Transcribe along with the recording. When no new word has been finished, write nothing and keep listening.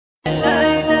Welcome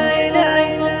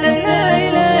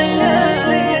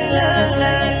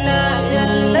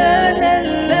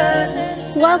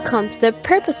to the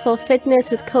Purposeful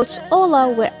Fitness with Coach Ola,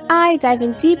 where I dive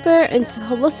in deeper into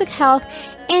holistic health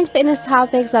and fitness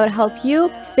topics that would help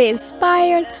you stay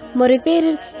inspired,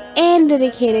 motivated, and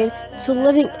dedicated to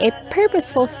living a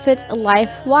purposeful fit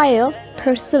life while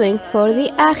pursuing for the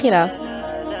Akhirah.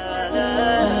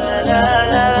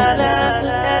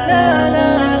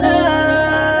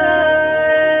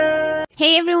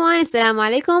 Hey everyone,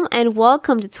 Assalamu alaikum, and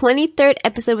welcome to 23rd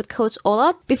episode with Coach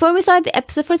Ola. Before we start the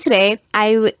episode for today,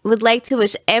 I would like to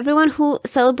wish everyone who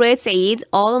celebrates Eid,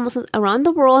 all the Muslims around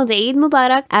the world, Eid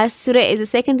Mubarak, as today is the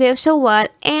second day of Shawwal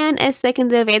and a second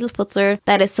day of Eid al-Fitr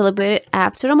that is celebrated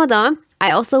after Ramadan.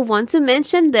 I also want to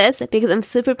mention this because I'm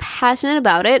super passionate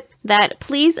about it, that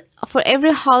please, for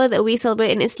every holiday that we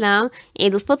celebrate in Islam,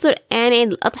 Eid al-Fitr and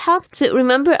Eid al-Adha, to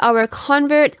remember our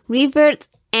convert, revert,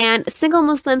 and single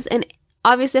Muslims, and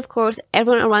obviously, of course,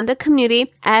 everyone around the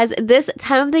community, as this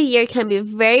time of the year can be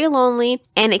very lonely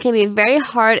and it can be very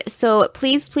hard. So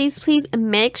please, please, please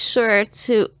make sure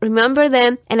to remember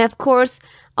them. And of course,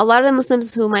 a lot of the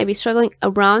Muslims who might be struggling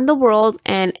around the world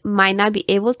and might not be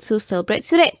able to celebrate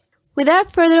today.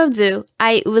 Without further ado,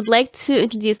 I would like to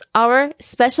introduce our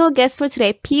special guest for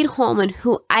today, Pete Holman,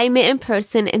 who I met in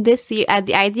person this year at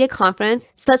the IDEA conference.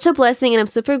 Such a blessing, and I'm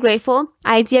super grateful.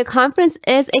 IDEA conference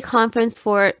is a conference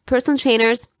for personal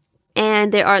trainers,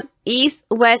 and there are East,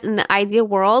 West, and the IDEA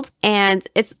world, and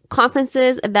it's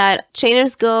conferences that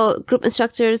trainers go, group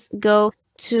instructors go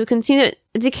to continue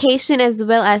education as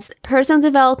well as personal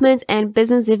development and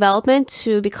business development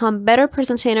to become better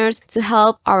personal trainers to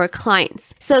help our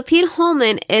clients. So Pete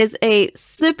Holman is a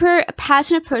super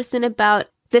passionate person about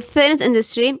the fitness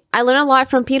industry. I learned a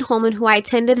lot from Pete Holman, who I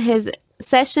attended his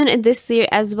session this year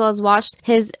as well as watched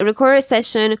his recorded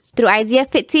session through Idea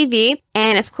Fit TV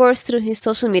and of course through his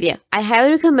social media. I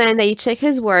highly recommend that you check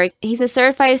his work. He's a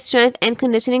certified strength and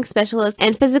conditioning specialist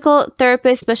and physical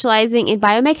therapist specializing in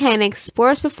biomechanics,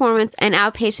 sports performance, and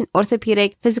outpatient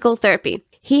orthopedic physical therapy.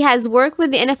 He has worked with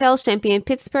the NFL champion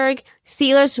Pittsburgh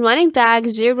Steelers running back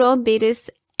Jerome, Bettis,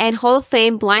 and Hall of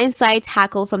Fame blindside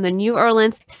tackle from the New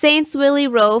Orleans Saints Willie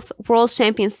Roaf, world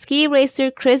champion ski racer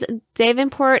Chris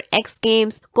Davenport, X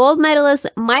Games gold medalist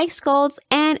Mike Schultz,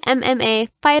 and MMA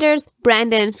fighters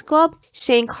Brendan Schaub,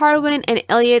 Carwin, and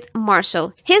Elliot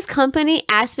Marshal. His company,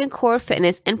 Aspen Core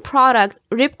Fitness, and product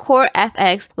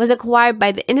RipCore-FX was acquired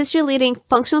by the industry-leading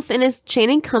functional fitness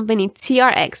training company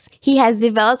TRX. He has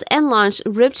developed and launched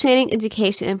RipTraining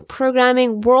education and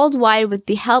programming worldwide with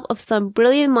the help of some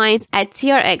brilliant minds at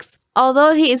TRX.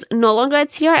 Although he is no longer at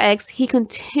TRX, he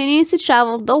continues to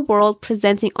travel the world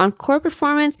presenting on core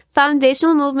performance,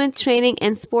 foundational movement training,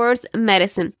 and sports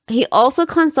medicine. He also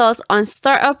consults on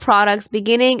startup products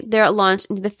beginning their launch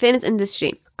into the fitness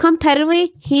industry.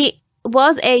 Competitively, he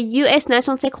was a US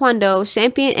National TaeKwon-Do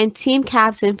champion and team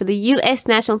captain for the US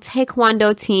National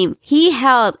TaeKwon-Do Team. He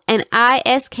held an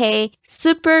I.S.K.A.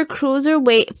 super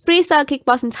cruiserweight freestyle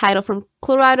kickboxing title from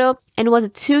Colorado and was a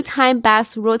two-time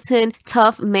Bas Rutten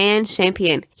tough man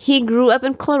champion. He grew up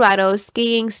in Colorado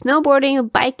skiing,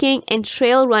 snowboarding, biking, and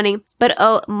trail running, but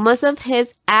owed most of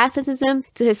his athleticism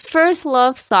to his first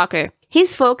love, soccer.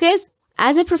 His focus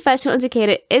as a professional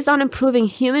educator is on improving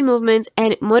human movement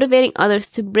and motivating others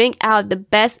to bring out the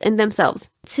best in themselves.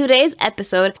 Today's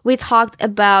episode, we talked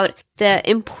about the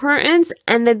importance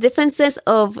and the differences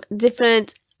of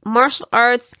different martial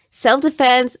arts,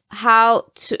 self-defense, how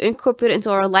to incorporate it into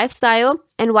our lifestyle,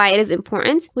 and why it is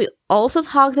important. We also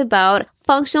talked about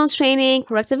functional training,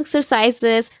 corrective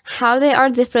exercises, how they are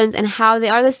different and how they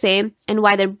are the same, and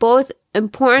why they're both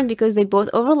important because they both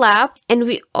overlap. And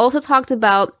we also talked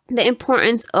about the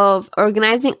importance of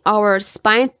organizing our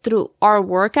spine through our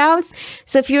workouts.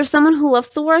 So if you're someone who loves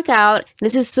to work out,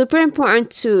 this is super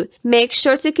important to make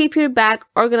sure to keep your back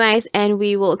organized, and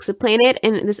we will explain it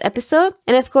in this episode.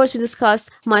 And of course, we discuss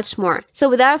much more. So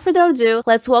without further ado,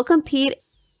 let's welcome Pete.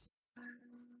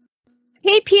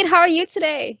 Hey Pete, how are you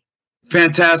today?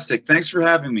 Fantastic. Thanks for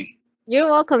having me. You're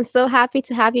welcome. So happy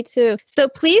to have you too. So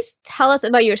please tell us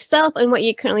about yourself and what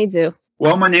you currently do.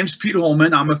 Well, my name's Pete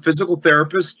Holman. I'm a physical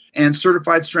therapist and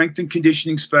certified strength and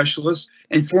conditioning specialist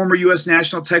and former US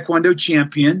National TaeKwon-Do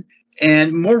champion.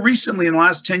 And more recently, in the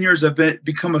last 10 years, I've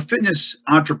become a fitness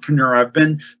entrepreneur. I've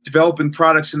been developing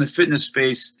products in the fitness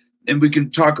space, and we can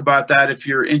talk about that if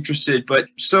you're interested. But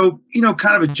so,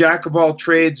 kind of a jack of all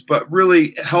trades, but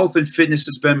really health and fitness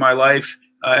has been my life.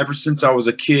 Ever since I was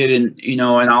a kid, and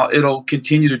it'll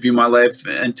continue to be my life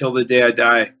until the day I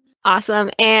die.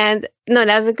 Awesome. And no,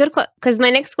 that was a good question, because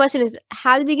my next question is,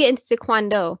 how did you get into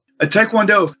Taekwondo?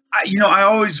 Taekwondo, I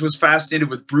always was fascinated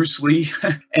with Bruce Lee.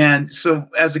 And so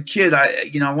as a kid, I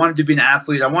wanted to be an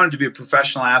athlete. I wanted to be a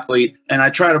professional athlete. And I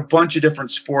tried a bunch of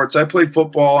different sports. I played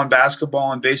football and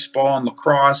basketball and baseball and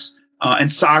lacrosse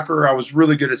and soccer. I was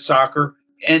really good at soccer.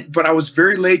 But I was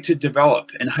very late to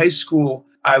develop. In high school,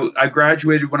 I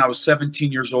graduated when I was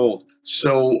 17 years old.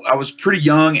 So I was pretty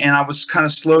young, and I was kind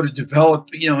of slow to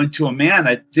develop, into a man.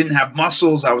 I didn't have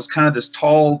muscles. I was kind of this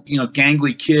tall,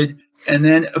 gangly kid. And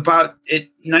then about at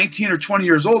 19 or 20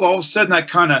 years old, all of a sudden I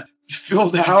kind of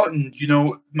filled out and,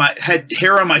 had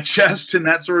hair on my chest and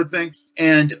that sort of thing.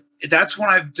 And that's when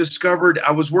I discovered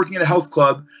I was working at a health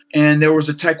club, and there was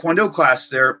a Taekwondo class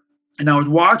there, and I would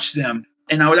watch them,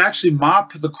 and I would actually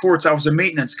mop the courts. I was a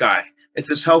maintenance guy at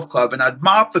this health club, and I'd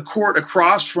mop the court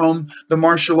across from the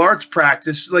martial arts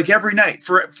practice like every night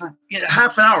for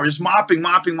half an hour, just mopping.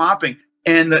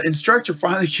 And the instructor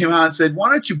finally came out and said, "Why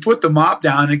don't you put the mop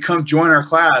down and come join our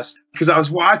class?" Because I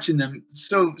was watching them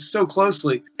so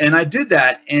closely. And I did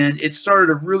that, and it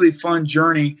started a really fun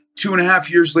journey. 2.5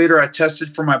 years later, I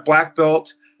tested for my black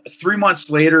belt. 3 months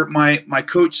later, my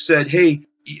coach said, "Hey,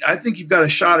 I think you've got a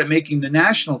shot at making the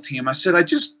national team." I said, "I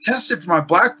just tested for my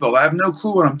black belt. I have no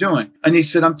clue what I'm doing." And he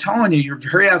said, "I'm telling you, you're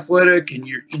very athletic, and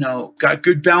you're, got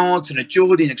good balance and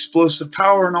agility and explosive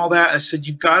power and all that." I said,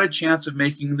 "You've got a chance of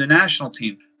making the national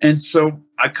team." And so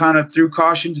I kind of threw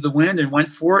caution to the wind and went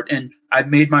for it. And I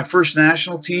made my first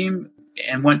national team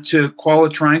and went to Kuala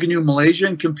Terengganu, Malaysia,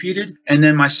 and competed. And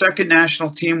then my second national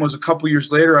team was a couple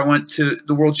years later. I went to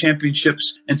the World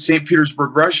Championships in St.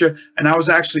 Petersburg, Russia, and I was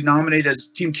actually nominated as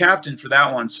team captain for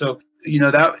that one. So,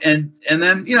 that, and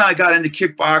then, I got into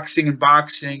kickboxing and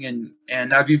boxing,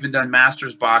 and I've even done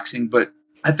masters boxing, but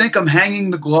I think I'm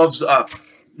hanging the gloves up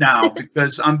now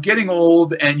because I'm getting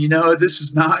old, and, this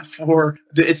is not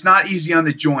it's not easy on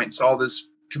the joints, all this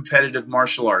competitive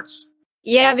martial arts.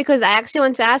 Yeah, because I actually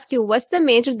want to ask you, what's the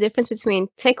major difference between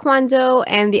Taekwondo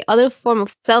and the other form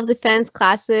of self-defense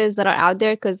classes that are out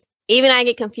there? Because even I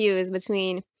get confused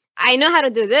between, I know how to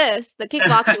do this, the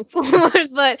kickboxing form,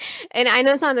 and I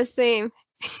know it's not the same.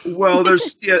 Well,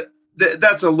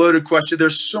 that's a loaded question.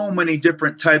 There's so many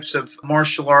different types of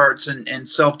martial arts and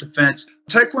self-defense.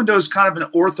 Taekwondo is kind of an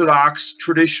orthodox,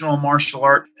 traditional martial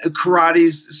art. Karate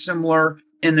is similar.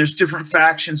 And there's different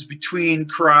factions between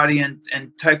karate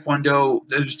and Taekwondo.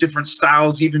 There's different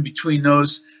styles even between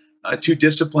those two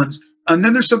disciplines. And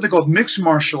then there's something called mixed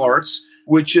martial arts,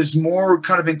 which is more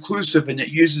kind of inclusive, and it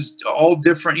uses all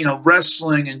different,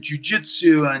 wrestling and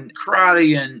jiu-jitsu and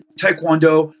karate and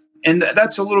Taekwondo. And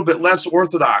that's a little bit less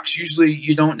orthodox. Usually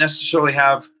you don't necessarily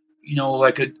have,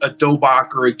 like a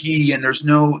dobok or a gi, and there's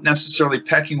no necessarily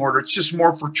pecking order. It's just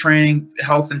more for training,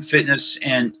 health and fitness,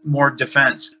 and more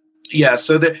defense. Yeah,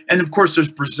 and of course there's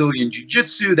Brazilian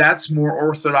Jiu-Jitsu. That's more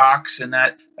orthodox, and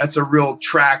that's a real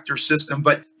tractor system.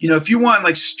 But if you want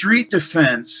like street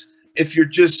defense, if you're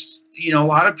just a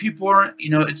lot of people are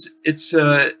it's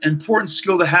an important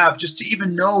skill to have, just to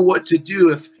even know what to do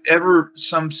if ever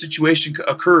some situation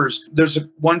occurs. There's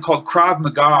one called Krav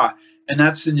Maga, and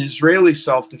that's an Israeli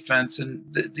self-defense, and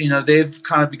they've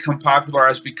kind of become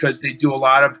popularized because they do a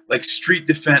lot of like street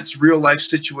defense, real life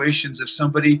situations. If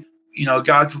somebody,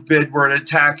 God forbid, were to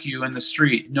attack you in the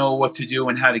street, know what to do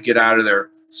and how to get out of there.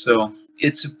 So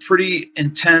it's a pretty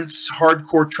intense,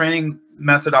 hardcore training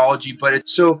methodology. But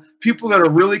so people that are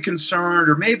really concerned,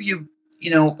 or maybe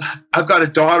I've got a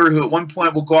daughter who at one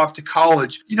point will go off to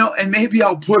college, and maybe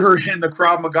I'll put her in the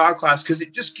Krav Maga class because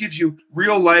it just gives you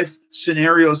real life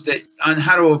scenarios on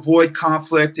how to avoid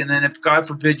conflict. And then if, God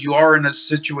forbid, you are in a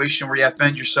situation where you have to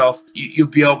defend yourself, you'll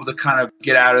be able to kind of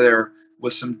get out of there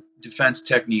with some defense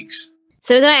techniques.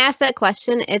 So when I ask that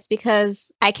question, it's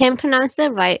because I can't pronounce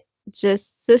it right.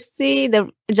 Just Susi, the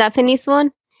Japanese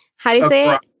one. How do you say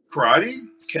it? Karate?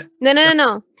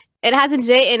 No. It has a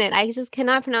J in it. I just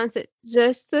cannot pronounce it.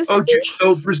 Just Susi.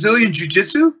 Oh, Brazilian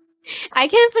Jiu-Jitsu? I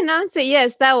can't pronounce it.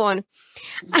 Yes, that one.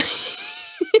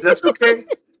 That's okay.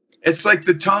 It's like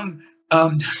the tongue.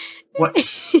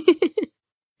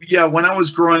 Yeah, when I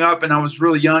was growing up and I was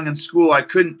really young in school, I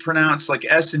couldn't pronounce like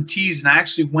S and T's, and I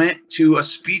actually went to a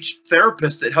speech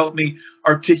therapist that helped me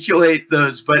articulate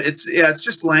those. But it's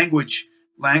just language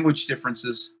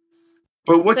differences.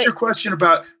 But what's your question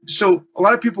about? So a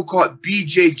lot of people call it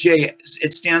BJJ.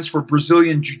 It stands for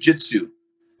Brazilian Jiu-Jitsu.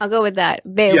 I'll go with that.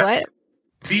 What?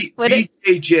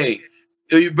 BJJ.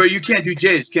 But you can't do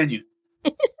J's, can you?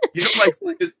 You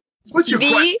know, what's your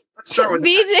question? Let's start with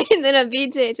BJ and then a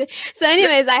BJJ. So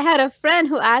anyways, I had a friend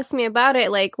who asked me about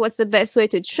it, like what's the best way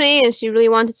to train, and she really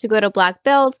wanted to go to black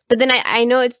belt. But then I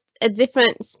know a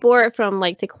different sport from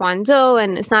like Taekwondo,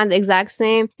 and it's not the exact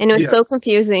same. And it was so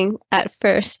confusing at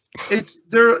first. It's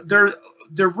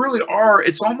there really are.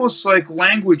 It's almost like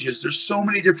languages. There's so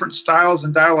many different styles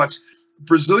and dialects.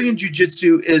 Brazilian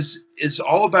Jiu-Jitsu is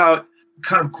all about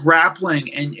kind of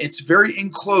grappling, and it's very in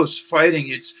close fighting.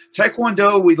 It's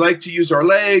Taekwondo. We like to use our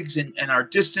legs and our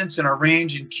distance and our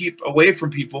range and keep away from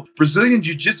people. Brazilian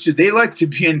Jiu-Jitsu, they like to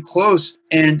be in close,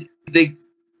 and they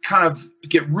kind of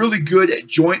get really good at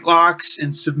joint locks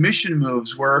and submission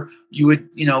moves where you would,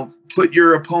 put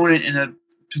your opponent in a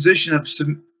position of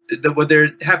where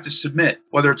they have to submit,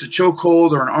 whether it's a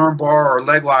chokehold or an arm bar or a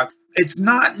leg lock. It's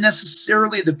not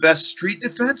necessarily the best street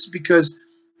defense, because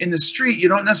in the street, you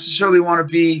don't necessarily want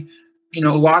to be,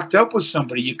 locked up with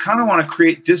somebody. You kind of want to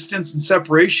create distance and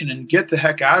separation and get the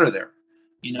heck out of there.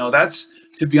 That's,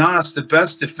 to be honest, the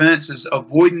best defense is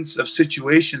avoidance of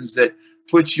situations that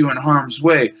put you in harm's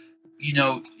way.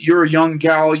 You're a young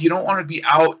gal. You don't want to be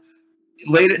out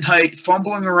late at night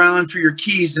fumbling around for your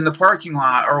keys in the parking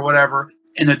lot or whatever,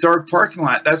 in a dark parking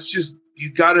lot. That's just, you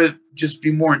got to just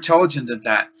be more intelligent than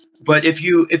that. But if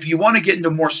you want to get into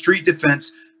more street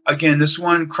defense, again, this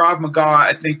one, Krav Maga,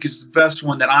 I think is the best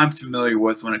one that I'm familiar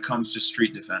with when it comes to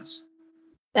street defense.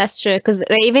 That's true, because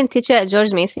they even teach it at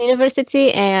George Mason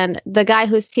University, and the guy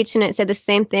who's teaching it said the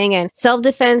same thing. And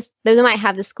self-defense, the reason why I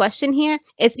have this question here,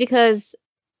 it's because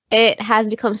it has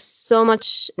become so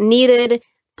much needed,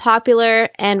 popular,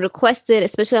 and requested,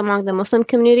 especially among the Muslim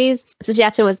communities, especially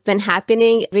after what's been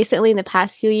happening recently in the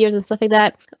past few years and stuff like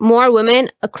that. More women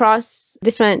across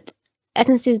different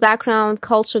ethnicities, backgrounds,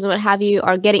 cultures, and what have you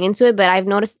are getting into it. But I've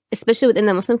noticed, especially within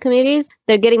the Muslim communities,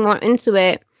 they're getting more into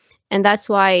it. And that's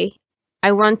why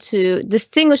I want to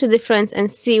distinguish the difference and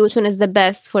see which one is the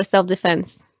best for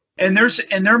self-defense. And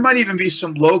there might even be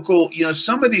some local,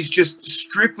 some of these just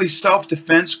strictly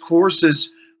self-defense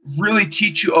courses really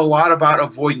teach you a lot about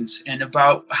avoidance and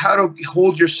about how to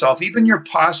hold yourself, even your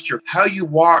posture, how you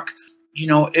walk.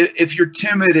 If you're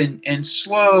timid and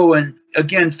slow, and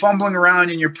again, fumbling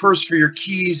around in your purse for your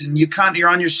keys, and you're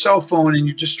on your cell phone and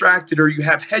you're distracted, or you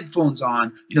have headphones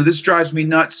on, this drives me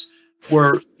nuts.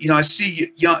 Where, I see,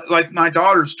 like my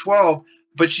daughter's 12,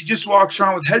 but she just walks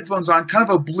around with headphones on, kind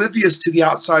of oblivious to the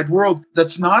outside world.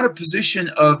 That's not a position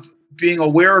of being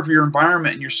aware of your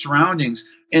environment and your surroundings.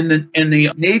 In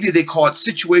the Navy, they call it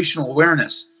situational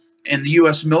awareness. In the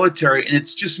U.S. military, and it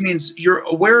just means you're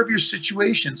aware of your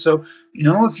situation. So,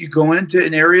 if you go into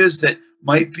in areas that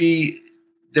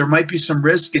there might be some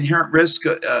risk, inherent risk,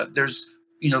 there's,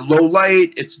 low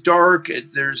light, it's dark,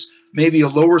 there's maybe a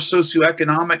lower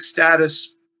socioeconomic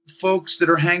status folks that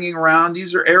are hanging around.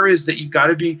 These are areas that you've got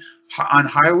to be on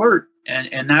high alert.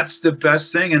 And that's the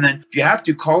best thing. And then if you have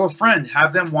to, call a friend,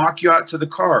 have them walk you out to the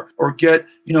car, or get,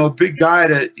 a big guy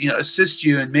to, assist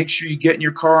you and make sure you get in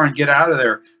your car and get out of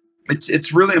there.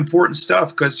 It's really important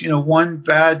stuff, because, one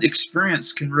bad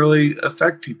experience can really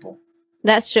affect people.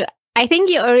 That's true. I think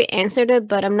you already answered it,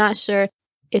 but I'm not sure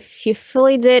if you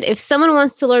fully did. If someone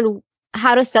wants to learn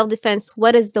how to self-defense,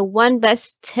 what is the one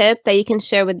best tip that you can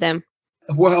share with them?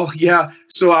 Well, yeah.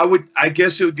 So I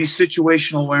guess it would be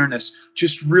situational awareness,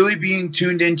 just really being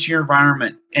tuned into your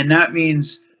environment. And that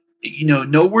means,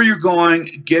 know where you're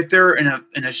going, get there in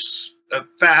a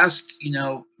fast,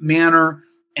 manner,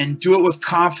 and do it with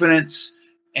confidence,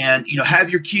 and, have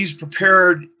your keys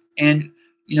prepared. And,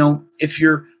 if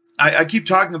I keep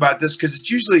talking about this because it's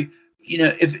usually,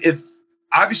 if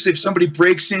obviously if somebody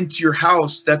breaks into your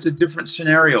house, that's a different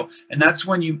scenario. And that's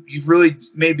when you really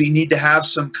maybe need to have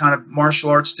some kind of martial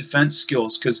arts defense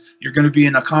skills, because you're going to be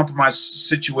in a compromised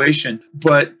situation.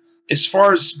 But as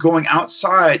far as going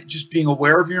outside, just being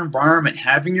aware of your environment,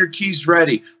 having your keys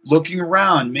ready, looking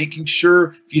around, making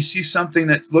sure if you see something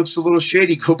that looks a little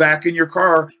shady, go back in your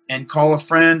car and call a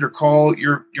friend or call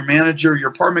your manager, your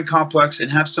apartment complex, and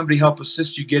have somebody help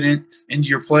assist you get into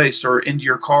your place or into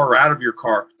your car or out of your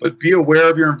car. But be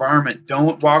aware of your environment.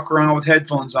 Don't walk around with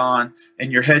headphones on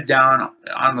and your head down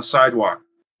on the sidewalk.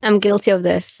 I'm guilty of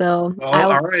this, so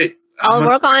all right. I'll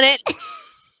work on it.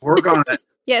 Work on it.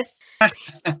 Yes.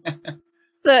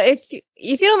 So if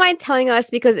you don't mind telling us,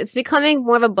 because it's becoming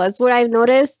more of a buzzword, I've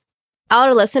noticed,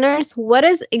 our listeners, what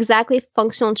is exactly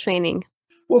functional training?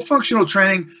 Well, functional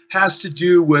training has to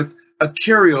do with a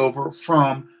carryover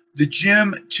from the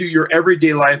gym to your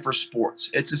everyday life or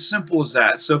sports. It's as simple as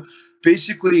that. So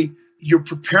basically, you're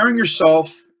preparing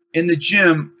yourself in the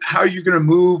gym how you're going to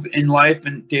move in life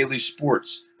and daily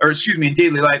sports, in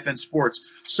daily life and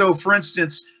sports. So for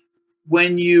instance,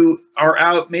 when you are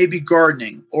out maybe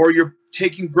gardening, or you're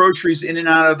taking groceries in and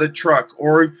out of the truck,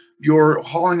 or you're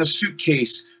hauling a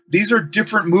suitcase, these are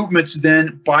different movements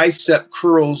than bicep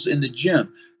curls in the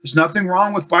gym. There's nothing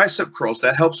wrong with bicep curls.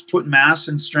 That helps put mass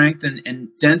and strength and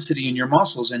density in your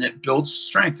muscles, and it builds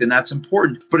strength, and that's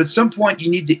important. But at some point, you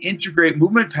need to integrate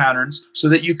movement patterns so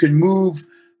that you can move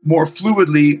more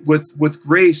fluidly with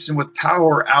grace and with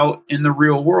power out in the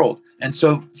real world. And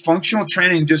so functional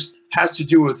training just has to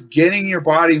do with getting your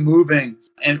body moving.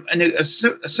 And a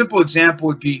simple example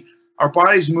would be our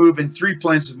bodies move in 3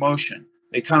 planes of motion.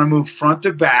 They kind of move front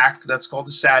to back. That's called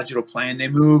the sagittal plane. They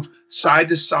move side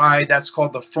to side. That's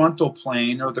called the frontal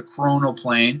plane or the coronal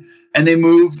plane. And they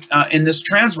move in this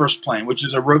transverse plane, which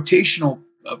is a rotational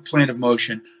plane of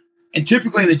motion. And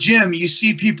typically in the gym, you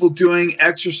see people doing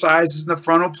exercises in the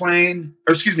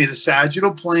the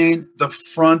sagittal plane, the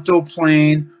frontal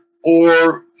plane,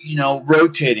 or,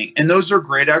 rotating. And those are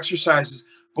great exercises.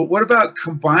 But what about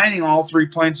combining all 3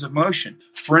 planes of motion?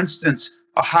 For instance,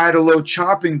 a high to low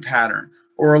chopping pattern,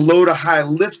 or a low to high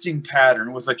lifting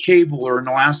pattern with a cable or an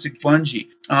elastic bungee,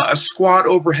 a squat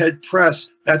overhead press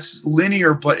that's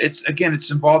linear, but it's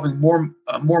involving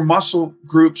more muscle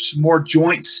groups, more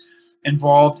joints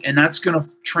involved, and that's going to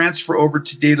transfer over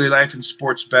to daily life and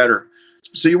sports better.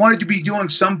 So you wanted to be doing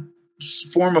some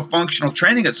form of functional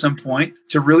training at some point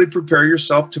to really prepare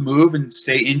yourself to move and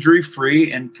stay injury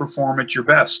free and perform at your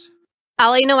best. I'll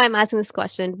let you know why I'm asking this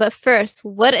question. But first,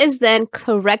 what is then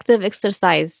corrective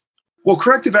exercise? Well,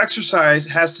 corrective exercise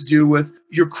has to do with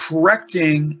you're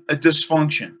correcting a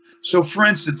dysfunction. So for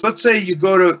instance, let's say you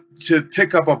go to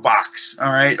pick up a box,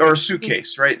 all right, or a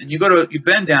suitcase, right? And you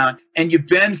bend down and you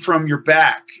bend from your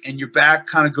back, and your back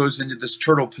kind of goes into this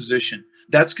turtle position.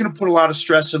 That's going to put a lot of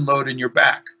stress and load in your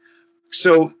back.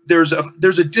 So there's a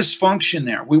dysfunction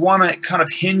there. We want to kind of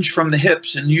hinge from the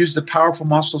hips and use the powerful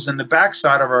muscles in the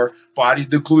backside of our body,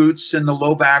 the glutes and the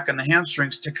low back and the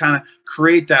hamstrings, to kind of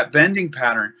create that bending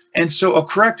pattern. And so a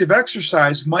corrective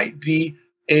exercise might be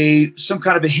some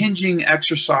kind of a hinging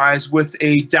exercise with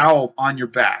a dowel on your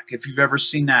back, if you've ever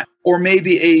seen that, or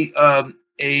maybe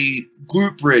a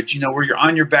glute bridge, where you're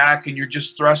on your back and you're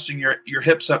just thrusting your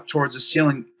hips up towards the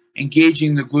ceiling,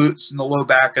 engaging the glutes and the low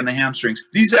back and the hamstrings.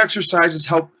 These exercises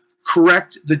help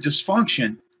correct the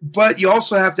dysfunction, but you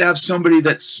also have to have somebody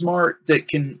that's smart that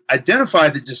can identify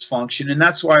the dysfunction. And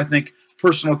that's why I think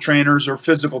personal trainers or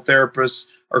physical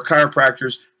therapists or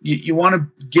chiropractors, you want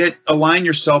to align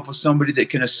yourself with somebody that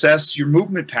can assess your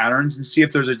movement patterns and see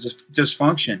if there's a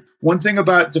dysfunction. One thing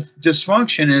about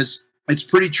dysfunction is it's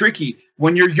pretty tricky.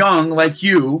 When you're young, like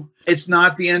you, it's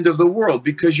not the end of the world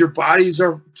because your bodies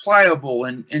are pliable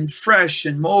and fresh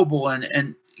and mobile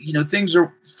and things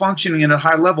are functioning at a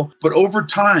high level. But over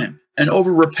time and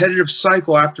over repetitive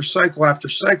cycle after cycle after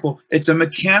cycle, it's a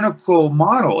mechanical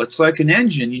model. It's like an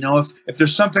engine. If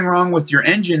there's something wrong with your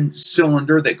engine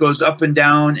cylinder that goes up and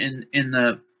down in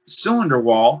the cylinder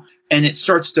wall and it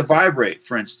starts to vibrate,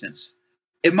 for instance,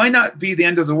 it might not be the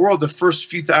end of the world the first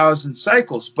few thousand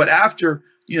cycles, but after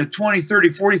 20, 30,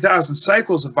 40,000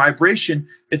 cycles of vibration,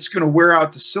 it's going to wear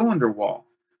out the cylinder wall.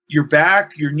 Your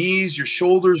back, your knees, your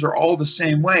shoulders are all the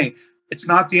same way. It's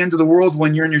not the end of the world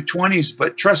when you're in your 20s,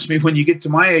 but trust me, when you get to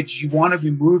my age, you want to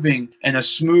be moving in a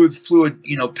smooth, fluid,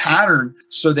 pattern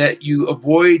so that you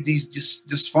avoid these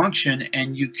dysfunction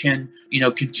and you can,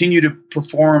 continue to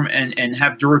perform and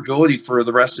have durability for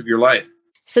the rest of your life.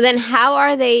 So then how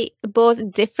are they both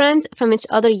different from each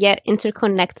other yet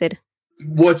interconnected?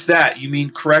 What's that? You mean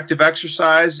corrective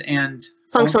exercise and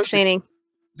functional training?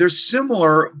 They're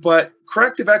similar, but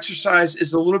corrective exercise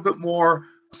is a little bit more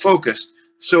focused.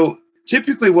 So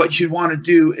typically what you'd want to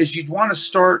do is you'd want to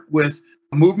start with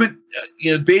movement,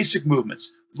 basic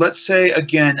movements. Let's say,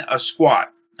 again, a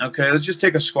squat. Okay, let's just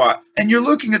take a squat. And you're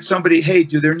looking at somebody, hey,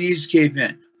 do their knees cave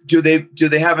in? Do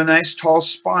they have a nice tall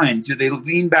spine? Do they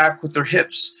lean back with their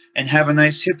hips and have a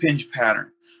nice hip hinge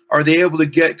pattern? Are they able to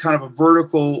get kind of a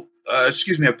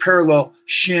parallel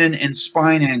shin and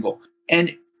spine angle?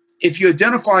 And if you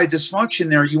identify dysfunction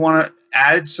there, you want to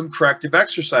add some corrective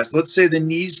exercise. Let's say the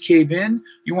knees cave in.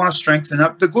 You want to strengthen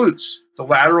up the glutes, the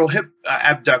lateral hip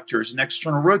abductors and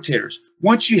external rotators.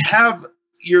 Once you have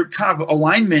your kind of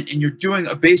alignment and you're doing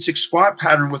a basic squat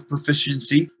pattern with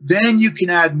proficiency, then you can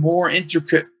add more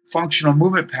intricate functional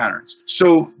movement patterns.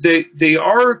 So they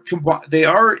are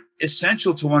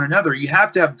essential to one another. You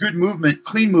have to have good movement,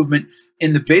 clean movement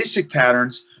in the basic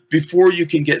patterns before you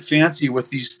can get fancy with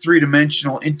these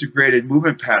three-dimensional integrated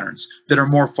movement patterns that are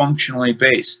more functionally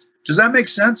based. Does that make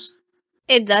sense?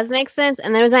 It does make sense.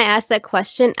 And the reason I asked that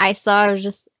question, I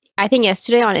think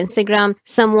yesterday on Instagram,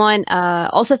 someone,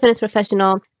 also a fitness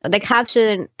professional, the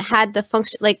caption had the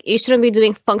function, like, you shouldn't be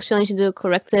doing functional, you should do a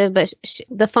corrective, but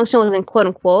the functional was in quote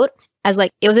unquote, as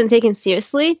like, it wasn't taken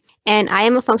seriously. And I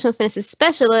am a functional fitness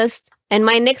specialist, And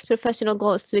my next professional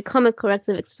goal is to become a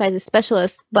corrective exercises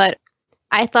specialist. But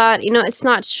I thought, it's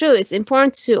not true. It's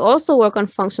important to also work on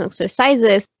functional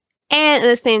exercises and at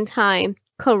the same time,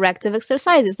 corrective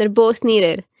exercises. They're both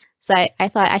needed. So I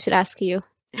thought I should ask you.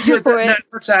 Yeah,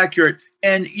 that's accurate.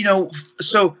 And,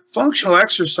 so functional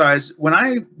exercise, when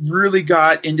I really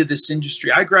got into this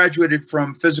industry, I graduated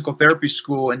from physical therapy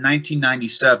school in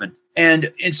 1997.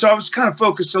 And so I was kind of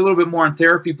focused a little bit more on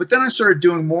therapy, but then I started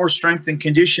doing more strength and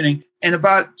conditioning. And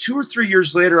about 2 or 3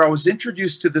 years later, I was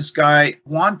introduced to this guy,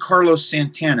 Juan Carlos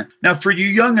Santana. Now, for you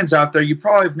youngins out there, you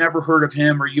probably have never heard of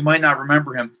him or you might not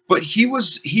remember him, but he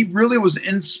really was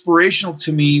inspirational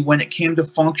to me when it came to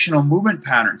functional movement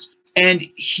patterns. And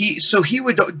he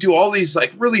would do all these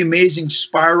like really amazing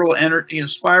spiral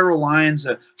lines,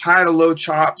 high to low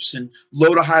chops and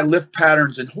low to high lift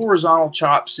patterns and horizontal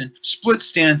chops and split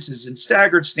stances and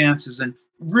staggered stances and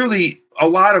really a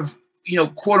lot of,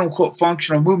 quote unquote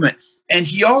functional movement. And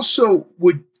he also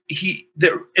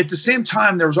at the same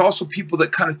time, there was also people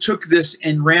that kind of took this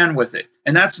and ran with it.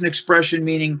 And that's an expression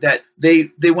meaning that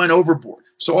they went overboard.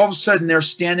 So all of a sudden they're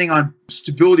standing on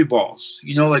stability balls,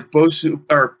 like Bosu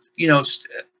or,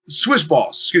 Swiss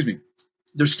balls, excuse me.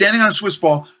 They're standing on a Swiss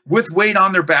ball with weight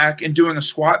on their back and doing a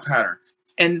squat pattern.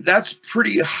 And that's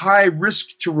pretty high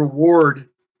risk to reward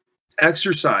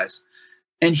exercise.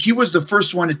 And he was the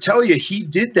first one to tell you he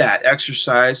did that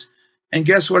exercise. And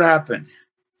guess what happened?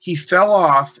 He fell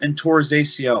off and tore his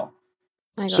ACL.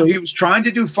 So he was trying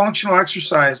to do functional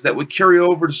exercise that would carry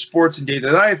over to sports and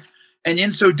daily life. And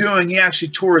in so doing, he actually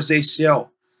tore his ACL.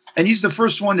 And he's the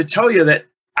first one to tell you that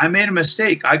I made a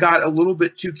mistake. I got a little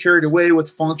bit too carried away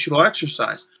with functional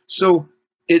exercise. So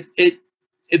it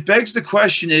begs the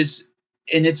question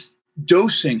and it's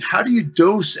dosing. How do you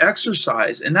dose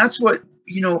exercise? And that's what,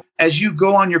 as you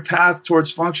go on your path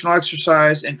towards functional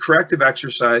exercise and corrective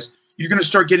exercise, you're going to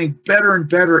start getting better and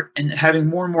better and having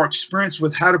more and more experience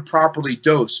with how to properly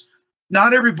dose.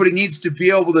 Not everybody needs to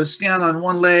be able to stand on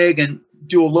one leg and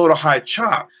do a low to high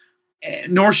chop,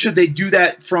 nor should they do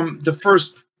that from the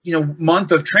first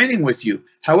month of training with you.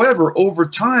 However, over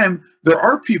time, there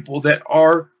are people that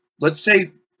are, let's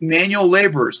say, manual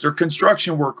laborers, they're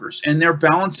construction workers, and they're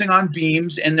balancing on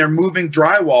beams and they're moving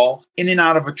drywall in and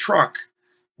out of a truck.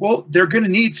 Well, they're going to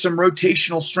need some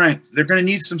rotational strength. They're going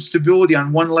to need some stability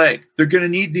on one leg. They're going to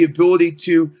need the ability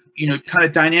to, kind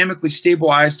of dynamically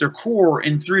stabilize their core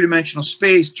in three-dimensional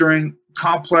space during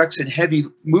complex and heavy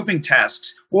moving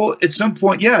tasks. Well, at some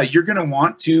point, you're going to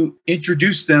want to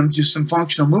introduce them to some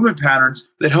functional movement patterns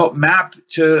that help map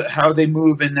to how they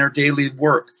move in their daily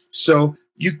work. So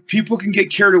people can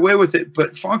get carried away with it,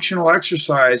 but functional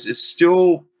exercise is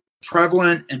still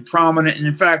prevalent and prominent. And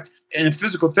in fact, in a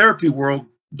physical therapy world,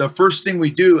 the first thing we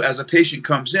do as a patient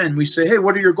comes in, we say, hey,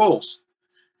 what are your goals?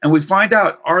 And we find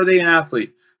out, are they an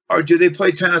athlete? Or do they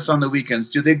play tennis on the weekends?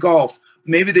 Do they golf?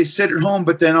 Maybe they sit at home,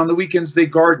 but then on the weekends they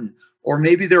garden. Or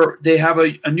maybe they have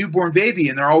a newborn baby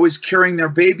and they're always carrying their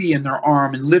baby in their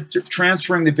arm and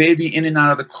transferring the baby in and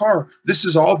out of the car. This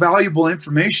is all valuable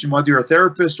information, whether you're a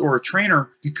therapist or a trainer,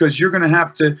 because you're going to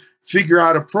have to figure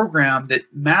out a program that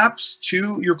maps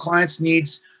to your client's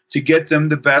needs to get them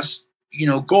the best,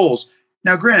 goals.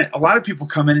 Now, granted, a lot of people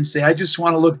come in and say, I just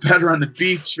want to look better on the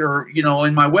beach or,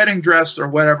 in my wedding dress or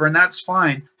whatever, and that's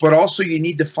fine. But also you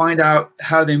need to find out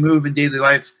how they move in daily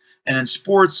life and in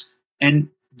sports. And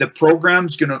the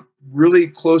program's going to really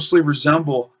closely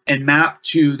resemble and map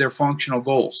to their functional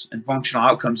goals and functional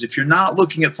outcomes. If you're not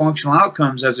looking at functional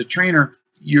outcomes as a trainer,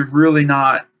 you're really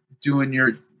not doing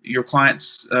your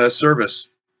client's service.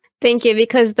 Thank you,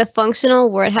 because the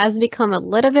functional word has become a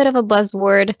little bit of a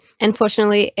buzzword,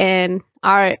 unfortunately, in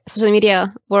our social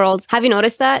media world. Have you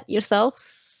noticed that yourself?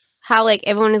 How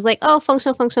everyone is like, oh,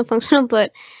 functional,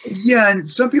 but yeah, and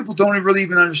some people don't really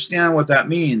even understand what that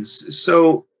means.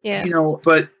 So,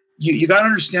 but you got to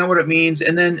understand what it means,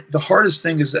 and then the hardest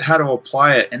thing is how to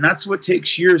apply it, and that's what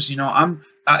takes years.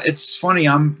 It's funny.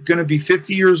 I'm going to be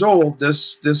 50 years old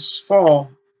this fall,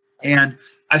 and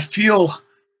I feel.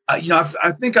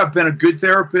 I think I've been a good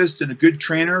therapist and a good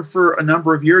trainer for a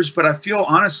number of years, but I feel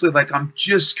honestly like I'm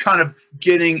just kind of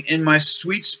getting in my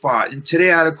sweet spot. And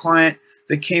today I had a client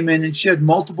that came in and she had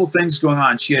multiple things going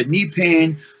on. She had knee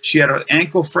pain. She had an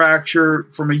ankle fracture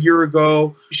from a year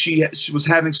ago. She was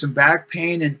having some back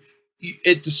pain. And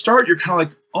at the start, you're kind of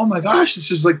like, oh my gosh,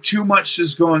 this is like too much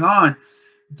is going on.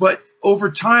 But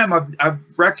over time, I've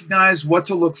recognized what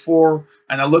to look for.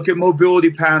 And I look at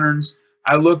mobility patterns.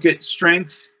 I look at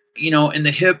strength, in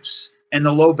the hips and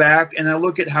the low back, and I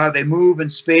look at how they move in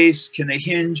space. Can they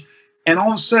hinge? And all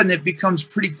of a sudden it becomes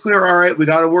pretty clear, all right, we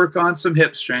got to work on some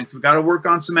hip strength. We got to work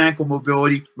on some ankle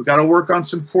mobility. We got to work on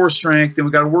some core strength, and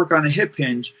we got to work on a hip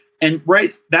hinge. And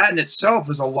that in itself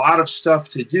is a lot of stuff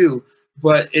to do,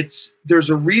 but there's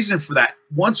a reason for that.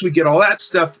 Once we get all that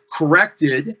stuff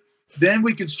corrected, then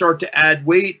we can start to add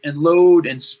weight and load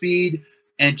and speed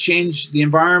and change the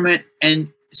environment and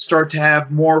start to have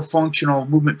more functional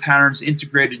movement patterns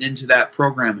integrated into that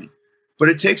programming. But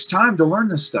it takes time to learn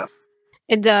this stuff.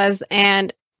 It does.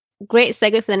 And great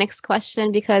segue for the next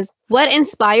question, because what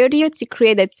inspired you to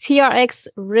create a TRX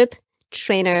Rip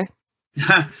Trainer?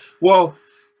 Well,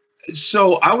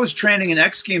 so I was training an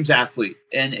X Games athlete.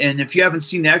 And if you haven't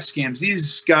seen the X Games,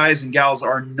 these guys and gals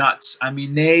are nuts. I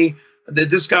mean,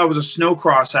 this guy was a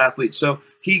snowcross athlete. So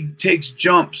he takes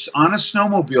jumps on a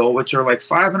snowmobile, which are like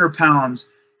 500 pounds,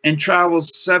 and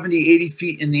travels 70, 80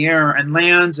 feet in the air and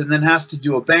lands and then has to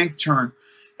do a bank turn.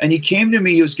 And he came to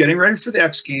me, he was getting ready for the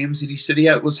X Games, and he said he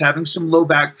was having some low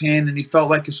back pain and he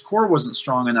felt like his core wasn't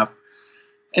strong enough.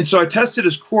 And so I tested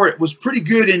his core. It was pretty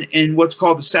good in what's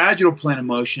called the sagittal plane of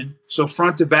motion, so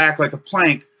front to back like a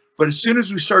plank. But as soon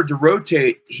as we started to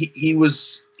rotate, he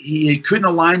couldn't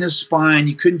align his spine.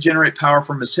 He couldn't generate power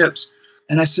from his hips.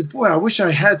 And I said, boy, I wish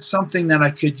I had something that I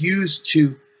could use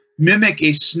to mimic a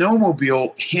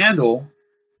snowmobile handle.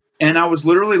 And I was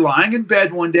literally lying in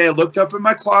bed one day. I looked up in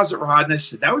my closet rod and I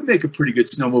said, that would make a pretty good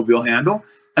snowmobile handle.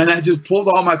 And I just pulled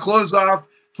all my clothes off,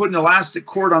 put an elastic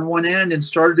cord on one end, and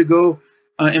started to go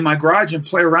in my garage and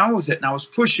play around with it. And I was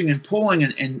pushing and pulling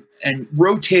and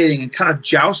rotating and kind of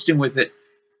jousting with it.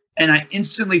 And I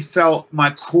instantly felt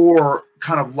my core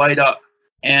kind of light up.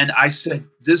 And I said,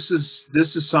 this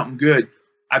is something good.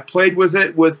 I played with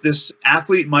it with this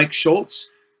athlete, Mike Schultz.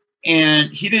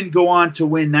 And he didn't go on to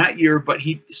win that year, but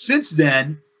he since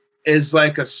then is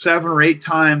like a 7 or 8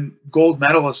 time gold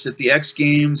medalist at the X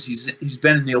Games. He's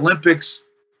been in the Olympics,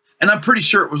 and I'm pretty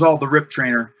sure it was all the Rip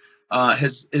Trainer,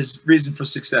 his reason for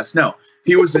success. No,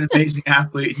 he was an amazing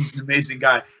athlete. He's an amazing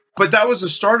guy. But that was the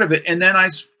start of it. And then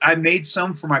I made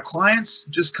some for my clients,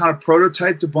 just kind of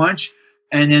prototyped a bunch.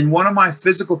 And then one of my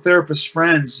physical therapist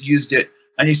friends used it.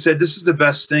 And he said, this is the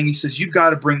best thing. He says, you've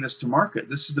got to bring this to market.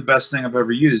 This is the best thing I've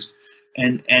ever used.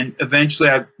 And eventually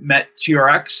I met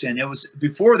TRX, and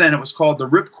before then it was called the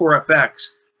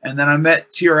RipCore-FX. And then I met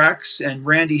TRX and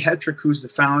Randy Hetrick, who's the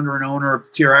founder and owner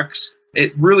of TRX.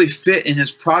 It really fit in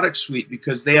his product suite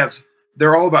because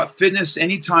they're all about fitness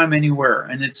anytime, anywhere.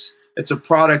 And it's a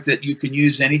product that you can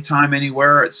use anytime,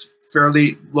 anywhere. It's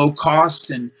fairly low cost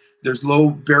and there's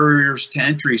low barriers to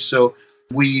entry. So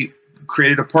we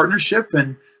created a partnership,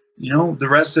 and the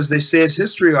rest, as they say, is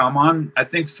history. I'm on, I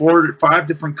think, 4 to 5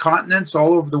 different continents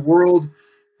all over the world,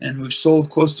 and we've sold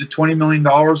close to $20 million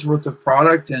worth of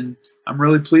product, and I'm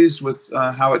really pleased with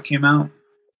how it came out.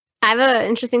 I have an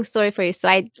interesting story for you.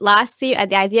 So last year at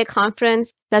the IDEA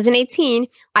conference, 2018,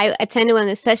 I attended one of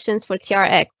the sessions for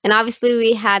TRX, and obviously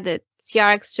we had the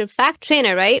TRX Rip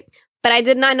Trainer, right? But I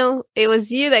did not know it was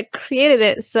you that created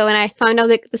it. So when I found out,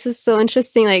 like, this is so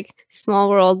interesting, like, small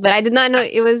world, but I did not know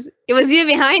it was you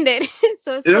behind it.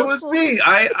 So it was cool. Me.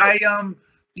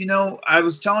 I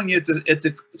was telling you at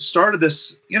the start of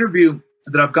this interview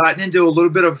that I've gotten into a little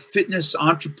bit of fitness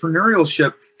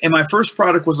entrepreneurship. And my first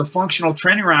product was a functional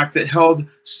training rack that held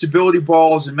stability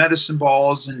balls and medicine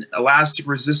balls and elastic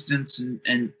resistance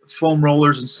and foam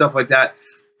rollers and stuff like that.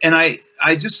 And I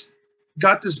just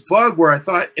got this bug where I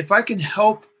thought, if I can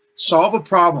help solve a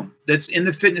problem that's in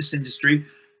the fitness industry,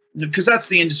 because that's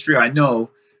the industry I know,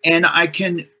 and I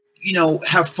can,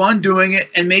 have fun doing it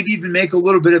and maybe even make a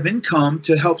little bit of income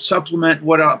to help supplement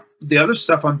the other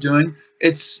stuff I'm doing,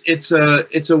 it's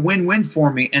a win-win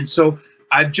for me. And so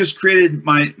I've just created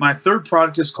my third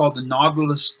product is called the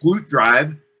Nautilus Glute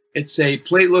Drive. It's a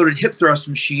plate-loaded hip thrust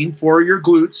machine for your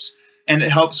glutes, and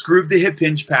it helps groove the hip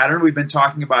hinge pattern. We've been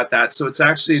talking about that. So it's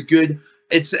actually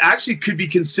could be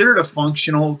considered a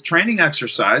functional training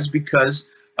exercise because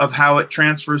of how it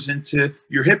transfers into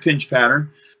your hip hinge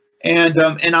pattern. And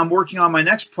I'm working on my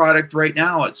next product right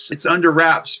now. It's under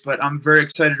wraps, but I'm very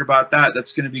excited about that.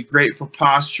 That's going to be great for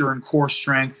posture and core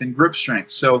strength and grip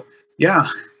strength. So yeah,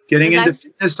 getting into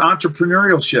fitness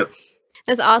entrepreneurship.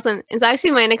 That's awesome. It's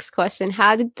actually my next question.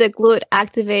 How did the Glute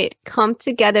Activate come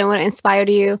together, and what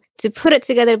inspired you to put it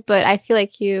together? But I feel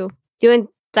like you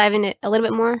dive in it a little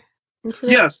bit more into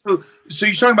it. Yeah. So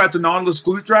you're talking about the Nautilus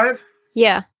Glute Drive?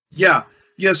 Yeah. Yeah.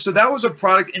 Yeah. So that was a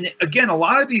product. And again, a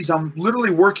lot of these, I'm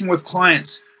literally working with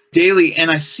clients daily,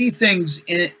 and I see things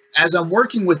in it as I'm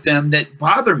working with them that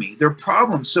bother me. They're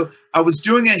problems. So I was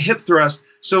doing a hip thrust.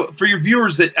 So for your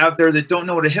viewers out there that don't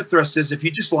know what a hip thrust is, if you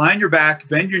just lie on your back,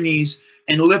 bend your knees,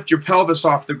 and lift your pelvis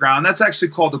off the ground. That's actually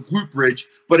called a glute bridge.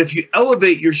 But if you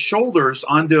elevate your shoulders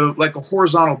onto like a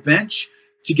horizontal bench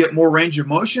to get more range of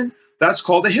motion, that's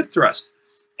called a hip thrust.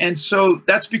 And so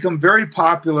that's become very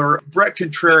popular. Brett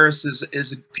Contreras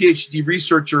is a PhD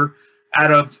researcher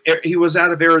he was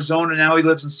out of Arizona. Now he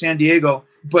lives in San Diego.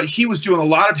 But he was doing a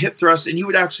lot of hip thrusts, and he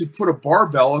would actually put a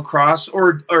barbell across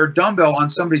or a dumbbell on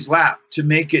somebody's lap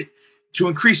to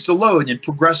increase the load and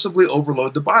progressively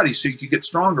overload the body so you could get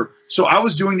stronger. So I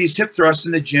was doing these hip thrusts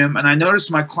in the gym, and I noticed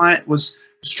my client was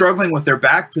struggling with their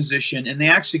back position, and they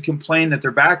actually complained that their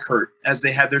back hurt as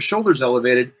they had their shoulders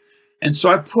elevated. And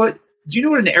so do you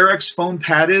know what an Airex foam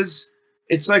pad is?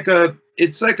 It's like a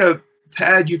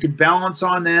pad. You can balance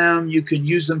on them. You can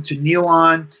use them to kneel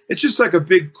on. It's just like a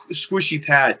big squishy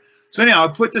pad. So anyhow, I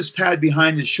put this pad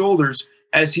behind his shoulders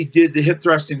as he did the hip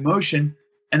thrusting motion,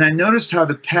 and I noticed how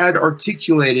the pad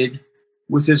articulated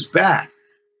with his back.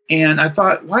 And I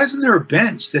thought, why isn't there a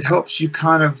bench that helps you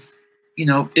kind of,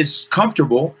 is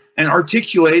comfortable and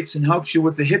articulates and helps you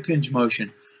with the hip hinge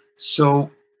motion?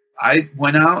 So I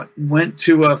went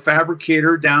to a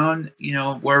fabricator down,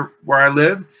 where I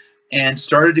live, and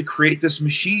started to create this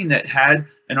machine that had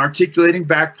an articulating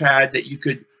back pad that you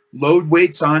could load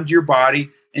weights onto your body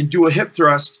and do a hip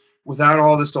thrust without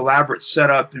all this elaborate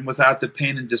setup and without the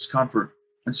pain and discomfort.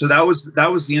 And so that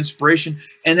was the inspiration.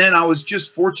 And then I was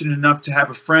just fortunate enough to have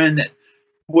a friend that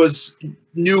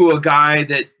knew a guy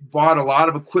that bought a lot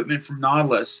of equipment from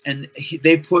Nautilus, and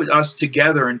they put us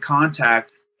together in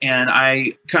contact. And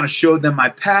I kind of showed them my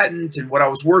patent and what I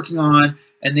was working on,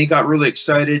 and they got really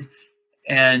excited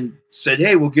and said,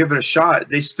 hey, we'll give it a shot.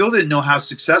 They still didn't know how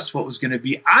successful it was going to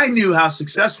be. I knew how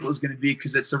successful it was going to be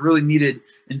because it's a really needed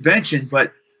invention.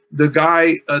 But the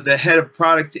guy, the head of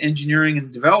product engineering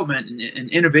and development and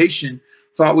innovation,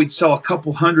 thought we'd sell a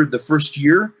couple hundred the first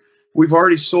year. We've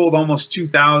already sold almost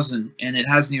 2,000, and it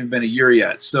hasn't even been a year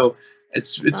yet. So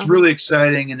it's really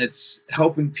exciting, and it's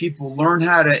helping people learn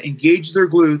how to engage their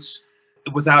glutes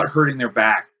without hurting their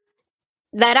back.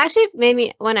 That actually made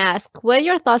me want to ask, what are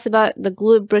your thoughts about the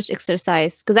glute bridge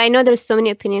exercise? Because I know there's so many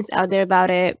opinions out there about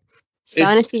it. So I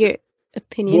want to see your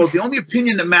opinion. Well, the only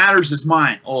opinion that matters is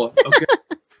mine. Oh, okay.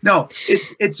 No,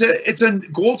 it's a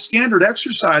gold standard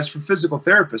exercise for physical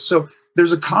therapists. So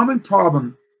there's a common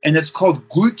problem, and it's called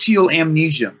gluteal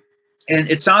amnesia. And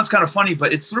it sounds kind of funny,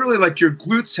 but it's literally like your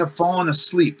glutes have fallen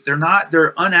asleep. They're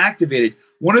unactivated.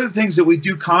 One of the things that we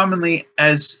do commonly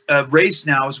as a race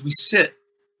now is we sit.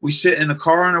 We sit in the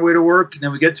car on our way to work, and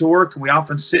then we get to work, and we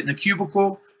often sit in a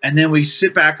cubicle, and then we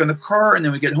sit back in the car, and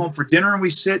then we get home for dinner, and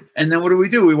we sit, and then what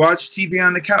do? We watch TV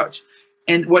on the couch.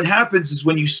 And what happens is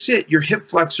when you sit, your hip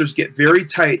flexors get very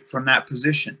tight from that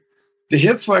position. The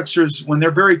hip flexors, when they're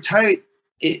very tight,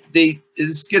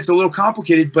 this gets a little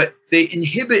complicated, but they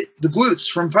inhibit the glutes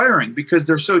from firing because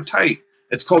they're so tight.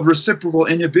 It's called reciprocal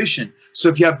inhibition. So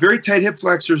if you have very tight hip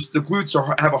flexors, the glutes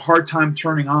have a hard time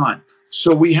turning on.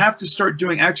 So we have to start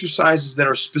doing exercises that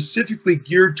are specifically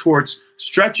geared towards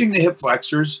stretching the hip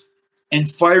flexors and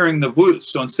firing the glutes.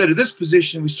 So instead of this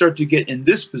position, we start to get in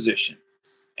this position.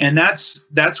 And that's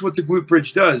what the glute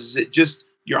bridge does. Is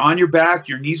you're on your back,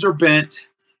 your knees are bent,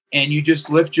 and you just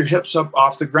lift your hips up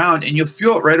off the ground, and you'll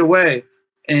feel it right away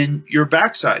in your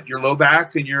backside, your low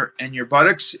back, and your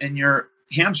buttocks and your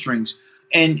hamstrings.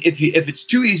 And if it's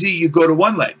too easy, you go to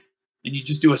one leg and you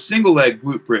just do a single leg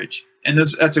glute bridge. And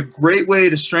that's a great way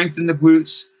to strengthen the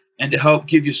glutes and to help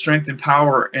give you strength and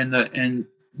power and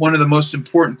one of the most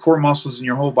important core muscles in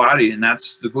your whole body, and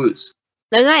that's the glutes.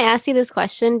 The reason I asked you this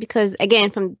question because,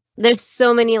 again, there's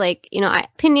so many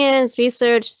opinions,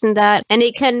 research, and that, and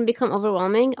it can become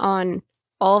overwhelming on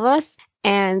all of us.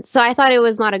 And so I thought it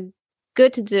was not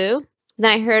good to do.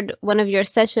 Then I heard one of your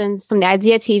sessions from the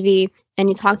Idea TV, and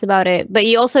you talked about it, but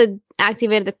you also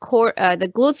activated the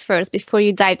glutes first before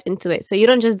you dived into it. So you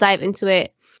don't just dive into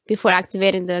it before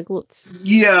activating the glutes.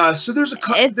 Yeah. So there's a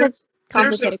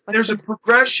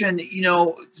progression,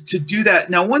 to do that.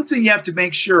 Now, one thing you have to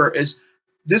make sure is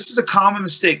this is a common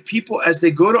mistake. People, as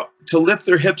they go to lift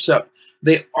their hips up,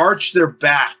 they arch their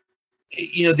back,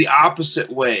 the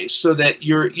opposite way, so that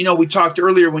we talked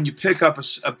earlier when you pick up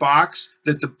a box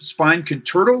that the spine can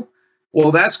turtle.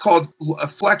 Well, that's called a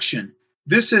flexion.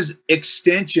 This is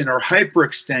extension or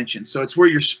hyperextension. So it's where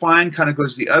your spine kind of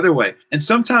goes the other way. And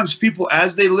sometimes people,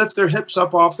 as they lift their hips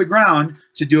up off the ground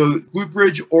to do a glute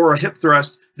bridge or a hip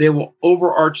thrust, they will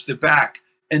overarch the back.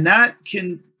 And that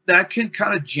can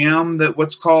kind of jam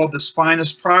what's called the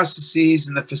spinous processes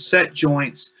and the facet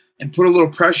joints and put a little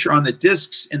pressure on the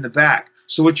discs in the back.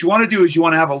 So what you want to do is you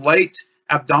want to have a light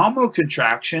abdominal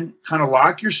contraction, kind of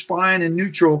lock your spine in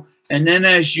neutral. And then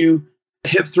as you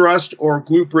hip thrust or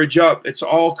glute bridge up, it's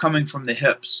all coming from the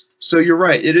hips. So you're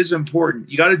right. It is important.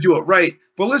 You got to do it right.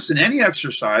 But listen, any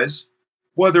exercise,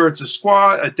 whether it's a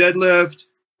squat, a deadlift,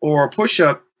 or a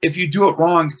push-up, if you do it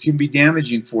wrong, it can be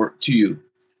damaging to you.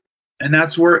 And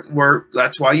that's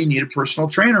that's why you need a personal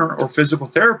trainer or physical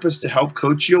therapist to help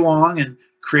coach you along and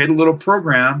create a little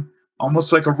program,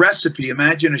 almost like a recipe.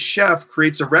 Imagine a chef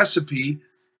creates a recipe,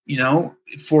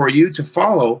 for you to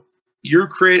follow.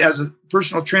 As a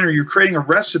personal trainer, you're creating a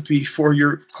recipe for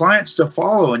your clients to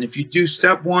follow. And if you do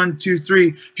step 1, 2, 3,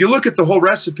 if you look at the whole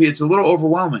recipe, it's a little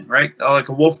overwhelming, right? Like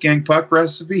a Wolfgang Puck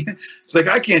recipe. It's like,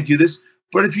 I can't do this.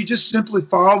 But if you just simply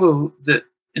follow the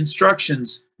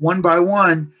instructions one by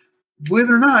one, believe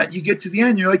it or not, you get to the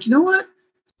end, you're like, you know what?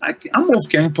 I'm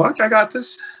Wolfgang Puck. I got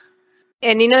this.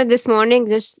 And this morning,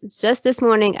 just this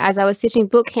morning, as I was teaching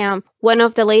boot camp, one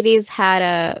of the ladies had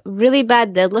a really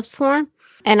bad deadlift form.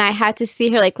 And I had to see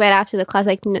her right after the class,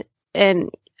 and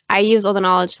I used all the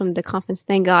knowledge from the conference,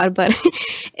 thank God. But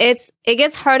it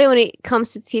gets harder when it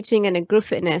comes to teaching in a group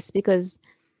fitness, because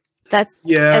that's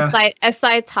a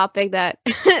side topic that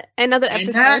another episode.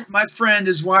 And that, my friend,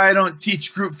 is why I don't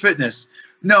teach group fitness.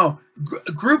 No,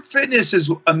 group fitness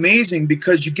is amazing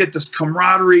because you get this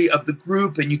camaraderie of the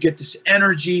group and you get this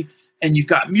energy and you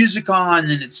got music on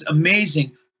and it's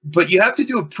amazing. But you have to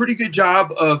do a pretty good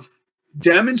job of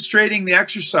demonstrating the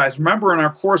exercise. Remember, in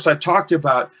our course, I talked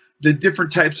about the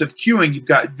different types of cueing. You've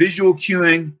got visual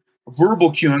cueing,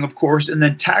 verbal cueing, of course, and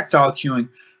then tactile cueing.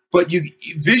 But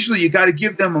visually, you got to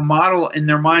give them a model in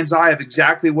their mind's eye of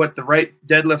exactly what the right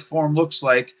deadlift form looks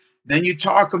like. Then you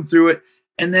talk them through it.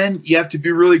 And then you have to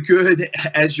be really good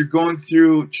as you're going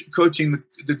through coaching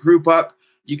the group up.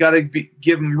 You got to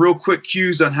give them real quick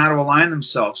cues on how to align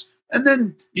themselves. And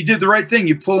then you did the right thing.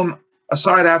 You pull them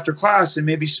aside after class and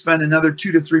maybe spend another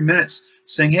 2 to 3 minutes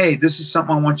saying, hey, this is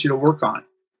something I want you to work on.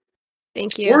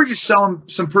 Thank you. Or you sell them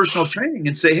some personal training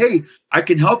and say, hey, I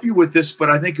can help you with this,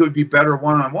 but I think it would be better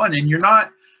one-on-one. And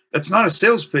that's not a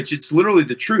sales pitch. It's literally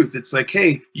the truth. It's like,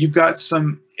 hey, you've got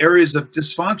some areas of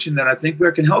dysfunction that I think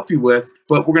I can help you with,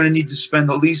 but we're going to need to spend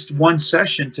at least one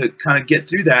session to kind of get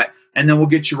through that. And then we'll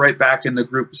get you right back in the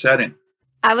group setting.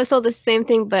 I was told the same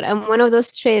thing, but I'm one of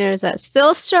those trainers that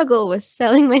still struggle with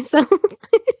selling myself.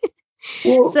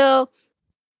 So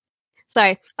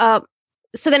then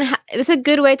it's a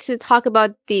good way to talk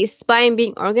about the spine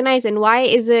being organized, and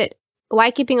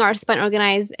why keeping our spine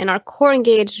organized and our core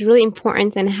engaged is really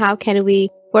important, and how can we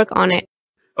work on it?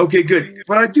 Okay, good.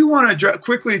 But I do want to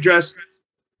quickly address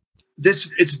this.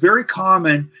 It's very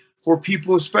common for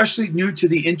people, especially new to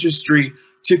the industry,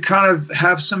 to kind of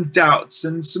have some doubts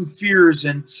and some fears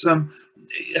and some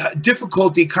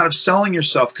difficulty kind of selling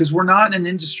yourself, because we're not in an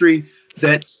industry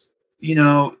that's,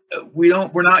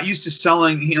 we're not used to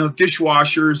selling,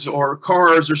 dishwashers or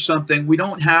cars or something. We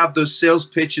don't have those sales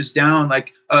pitches down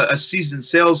like a seasoned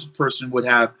salesperson would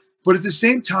have. But at the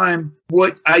same time,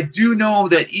 what I do know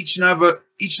that each and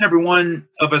every one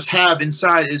of us have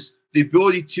inside is the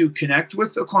ability to connect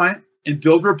with a client and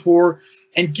build rapport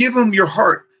and give them your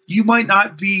heart. You might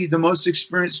not be the most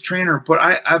experienced trainer, but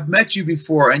I've met you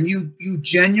before, and you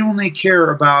genuinely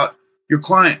care about your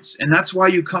clients. And that's why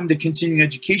you come to continuing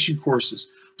education courses.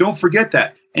 Don't forget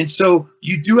that. And so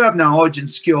you do have knowledge and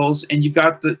skills, and you've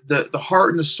got the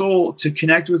heart and the soul to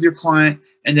connect with your client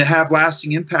and to have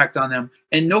lasting impact on them.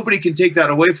 And nobody can take that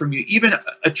away from you. Even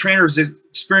a trainer as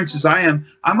experienced as I am,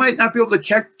 I might not be able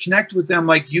to connect with them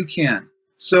like you can.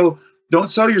 So don't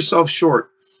sell yourself short.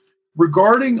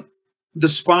 Regarding the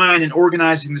spine and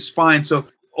organizing the spine. So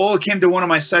Ola came to one of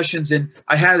my sessions and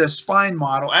I had a spine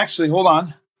model. Actually, hold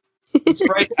on. It's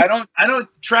right. I don't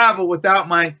travel without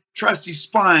my trusty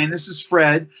spine. This is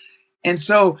Fred. And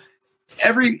so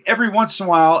every once in a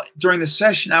while during the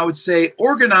session, I would say,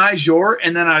 organize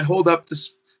and then I'd hold up the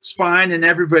spine and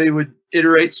everybody would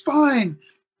iterate spine.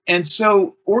 And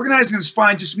so organizing the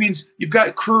spine just means you've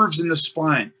got curves in the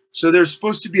spine. So there's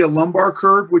supposed to be a lumbar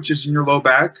curve, which is in your low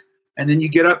back. And then you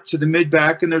get up to the mid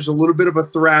back and there's a little bit of a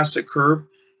thoracic curve.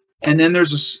 And then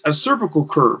there's a cervical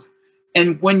curve.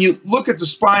 And when you look at the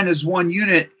spine as one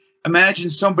unit, imagine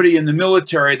somebody in the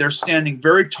military, they're standing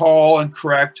very tall and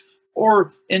correct,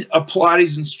 or in a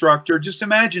Pilates instructor. Just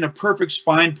imagine a perfect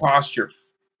spine posture.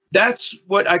 That's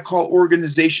what I call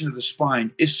organization of the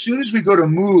spine. As soon as we go to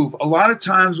move, a lot of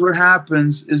times what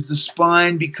happens is the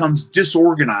spine becomes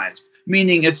disorganized,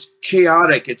 meaning it's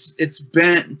chaotic, it's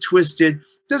bent and twisted.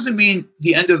 Doesn't mean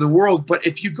the end of the world, but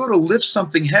if you go to lift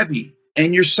something heavy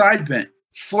and you're side bent,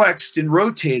 flexed and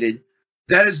rotated,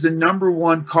 that is the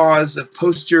 #1 cause of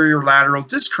posterior lateral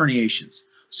disc herniations.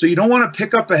 So you don't want to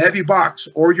pick up a heavy box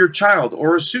or your child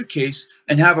or a suitcase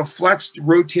and have a flexed,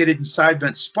 rotated, and side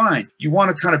bent spine. You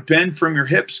want to kind of bend from your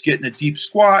hips, get in a deep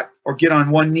squat, or get on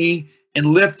one knee and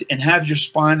lift and have your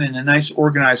spine in a nice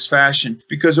organized fashion,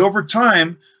 because over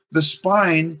time, the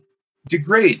spine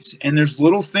degrades and there's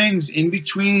little things in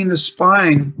between the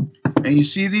spine. And you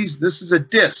see these? This is a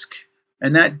disc.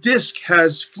 And that disc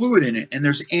has fluid in it, and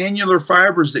there's annular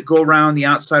fibers that go around the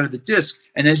outside of the disc.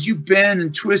 And as you bend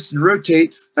and twist and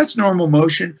rotate, that's normal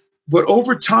motion. But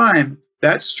over time,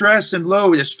 that stress and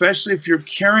load, especially if you're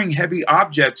carrying heavy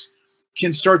objects,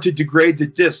 can start to degrade the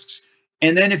discs.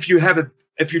 And then if you're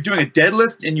doing a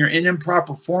deadlift and you're in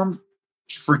improper form,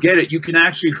 forget it. You can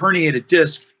actually herniate a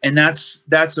disc, and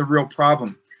that's a real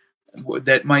problem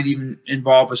that might even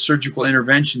involve a surgical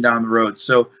intervention down the road.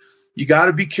 So you got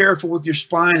to be careful with your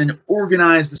spine and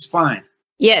organize the spine.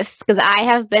 Yes, because I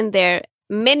have been there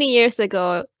many years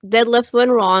ago. Deadlift went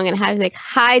wrong and had like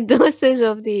high dosage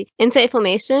of the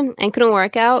anti-inflammation and couldn't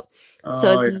work out.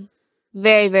 So it's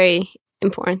very, very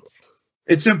important.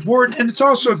 It's important. And it's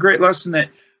also a great lesson that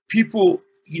people,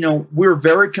 we're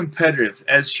very competitive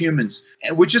as humans,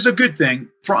 which is a good thing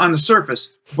on the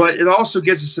surface, but it also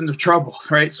gets us into trouble,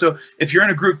 right? So if you're in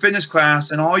a group fitness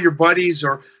class and all your buddies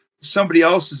or somebody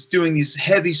else is doing these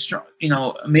heavy, strong,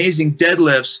 amazing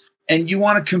deadlifts, and you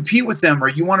want to compete with them, or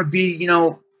you want to be,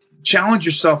 challenge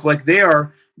yourself like they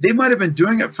are, they might have been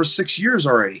doing it for 6 years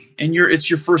already, and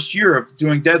it's your first year of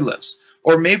doing deadlifts.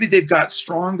 Or maybe they've got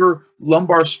stronger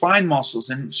lumbar spine muscles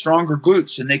and stronger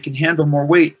glutes, and they can handle more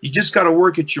weight. You just got to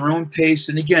work at your own pace.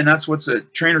 And again, that's what a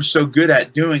trainer's so good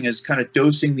at doing, is kind of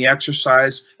dosing the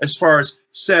exercise as far as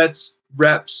sets,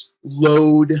 reps,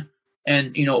 load,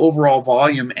 and overall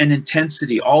volume and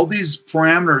intensity. All these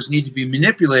parameters need to be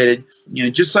manipulated.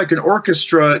 Just like an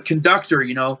orchestra conductor,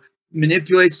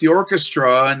 manipulates the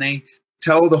orchestra, and they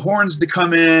tell the horns to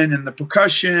come in, and the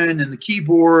percussion and the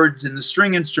keyboards and the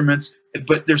string instruments,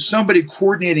 but there's somebody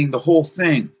coordinating the whole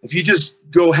thing. If you just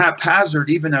go haphazard,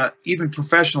 even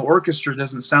professional orchestra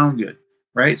doesn't sound good,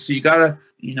 right? So you gotta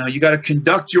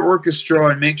conduct your orchestra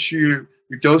and make sure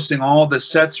you're dosing all the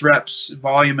sets, reps,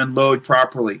 volume, and load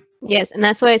properly. Yes, and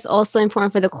that's why it's also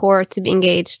important for the core to be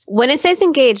engaged. When it says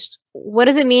engaged, what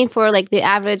does it mean for like the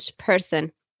average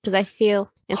person? Because I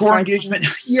feel it's core hard engagement.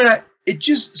 Yeah,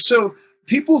 so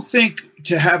people think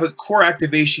to have a core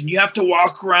activation, you have to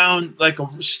walk around like a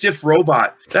stiff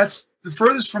robot. That's the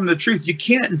furthest from the truth. You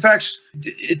can't. In fact,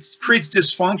 it creates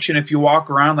dysfunction if you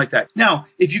walk around like that. Now,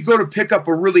 if you go to pick up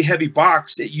a really heavy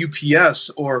box at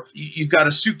UPS, or you've got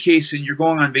a suitcase and you're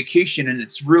going on vacation and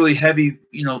it's really heavy,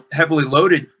 heavily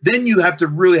loaded, then you have to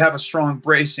really have a strong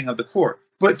bracing of the core.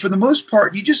 But for the most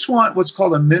part, you just want what's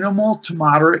called a minimal to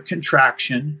moderate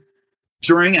contraction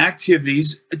during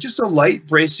activities, just a light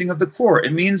bracing of the core.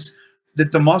 It means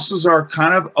that the muscles are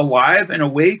kind of alive and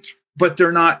awake, but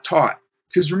they're not taut.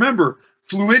 Because remember,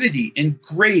 fluidity and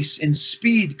grace and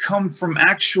speed come from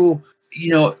actual,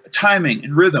 timing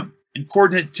and rhythm and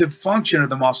coordinative function of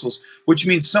the muscles, which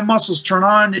means some muscles turn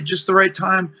on at just the right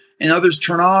time and others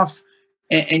turn off.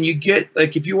 And you get,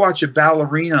 like, if you watch a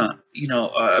ballerina,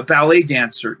 a ballet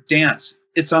dancer dance,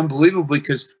 it's unbelievable,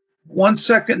 because 1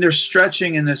 second they're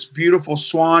stretching in this beautiful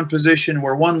swan position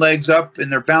where one leg's up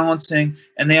and they're balancing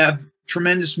and they have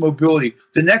tremendous mobility.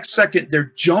 The next second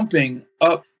they're jumping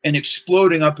up and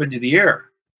exploding up into the air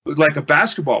like a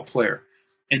basketball player.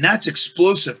 And that's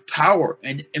explosive power.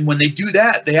 And when they do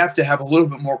that, they have to have a little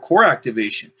bit more core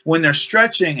activation. When they're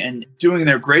stretching and doing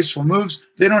their graceful moves,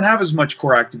 they don't have as much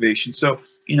core activation. So,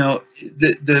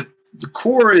 the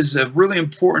core is a really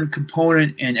important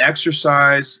component in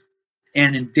exercise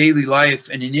and in daily life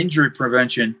and in injury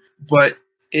prevention. But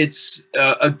it's,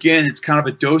 again, it's kind of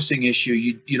a dosing issue.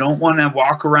 You don't want to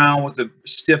walk around with a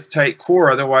stiff, tight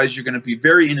core. Otherwise, you're going to be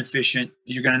very inefficient.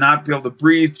 You're going to not be able to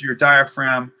breathe through your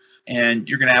diaphragm, and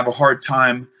you're going to have a hard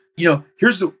time.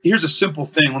 Here's a simple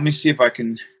thing. Let me see if I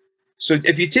can. So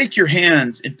if you take your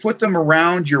hands and put them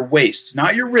around your waist,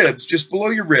 not your ribs, just below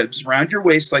your ribs, around your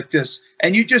waist like this,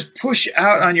 and you just push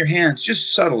out on your hands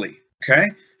just subtly, okay?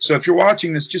 So if you're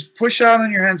watching this, just push out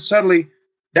on your hands subtly.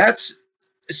 That's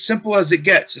as simple as it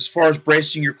gets as far as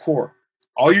bracing your core.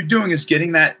 All you're doing is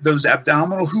getting those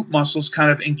abdominal hoop muscles kind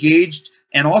of engaged,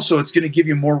 and also it's going to give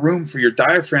you more room for your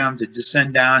diaphragm to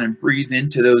descend down and breathe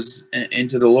into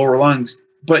the lower lungs.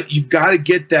 But you've got to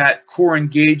get that core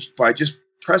engaged by just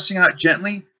pressing out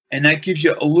gently, and that gives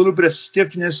you a little bit of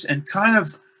stiffness and kind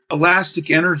of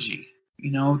elastic energy.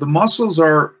 The muscles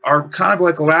are kind of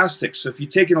like elastic. So if you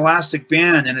take an elastic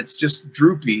band and it's just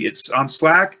droopy, it's on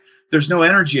slack, there's no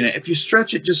energy in it. If you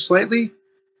stretch it just slightly,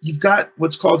 you've got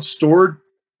what's called stored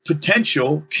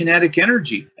potential kinetic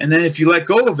energy. And then if you let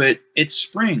go of it, it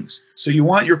springs. So you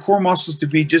want your core muscles to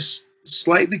be just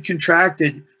slightly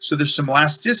contracted so there's some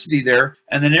elasticity there.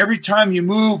 And then every time you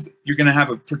move, you're going to have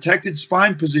a protected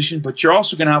spine position, but you're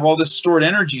also going to have all this stored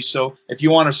energy. So if you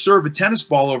want to serve a tennis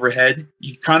ball overhead,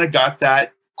 you've kind of got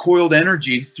that coiled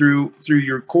energy through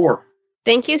your core.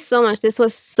 Thank you so much. This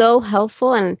was so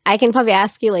helpful, and I can probably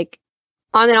ask you like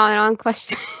on and on and on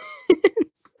questions.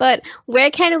 But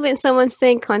where can someone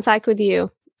stay in contact with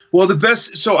you? Well,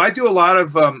 so I do a lot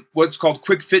of what's called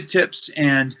quick fit tips,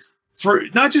 and for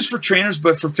not just for trainers,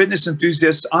 but for fitness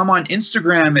enthusiasts. I'm on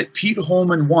Instagram at Pete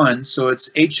Holman 1. So it's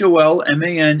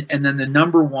HOLMAN and then the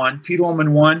number 1, Pete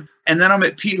Holman 1. And then I'm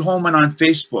at Pete Holman on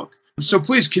Facebook. So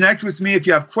please connect with me if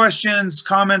you have questions,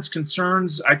 comments,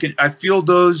 concerns. I field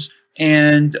those.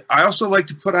 And I also like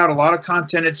to put out a lot of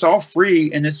content. It's all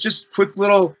free, and it's just quick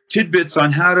little tidbits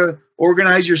on how to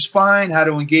organize your spine, how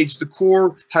to engage the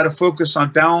core, how to focus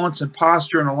on balance and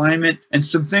posture and alignment, and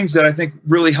some things that I think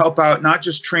really help out not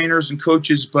just trainers and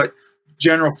coaches, but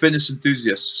general fitness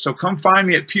enthusiasts. So come find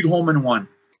me at Pete Holman 1.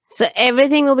 So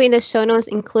everything will be in the show notes,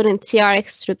 including TRX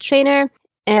Strip Trainer,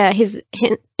 his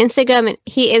Instagram, and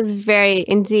he is very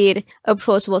indeed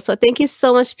approachable. So thank you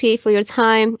so much, Pete, for your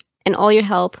time and all your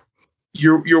help.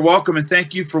 You're welcome, and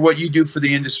thank you for what you do for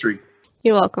the industry.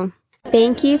 You're welcome.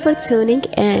 Thank you for tuning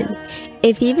in.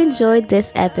 If you've enjoyed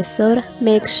this episode,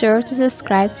 make sure to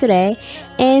subscribe today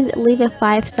and leave a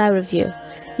 5-star review.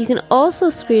 You can also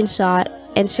screenshot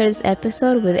and share this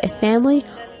episode with a family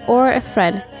or a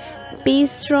friend. Be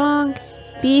strong,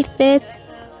 be fit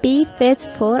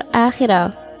for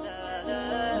آخرة.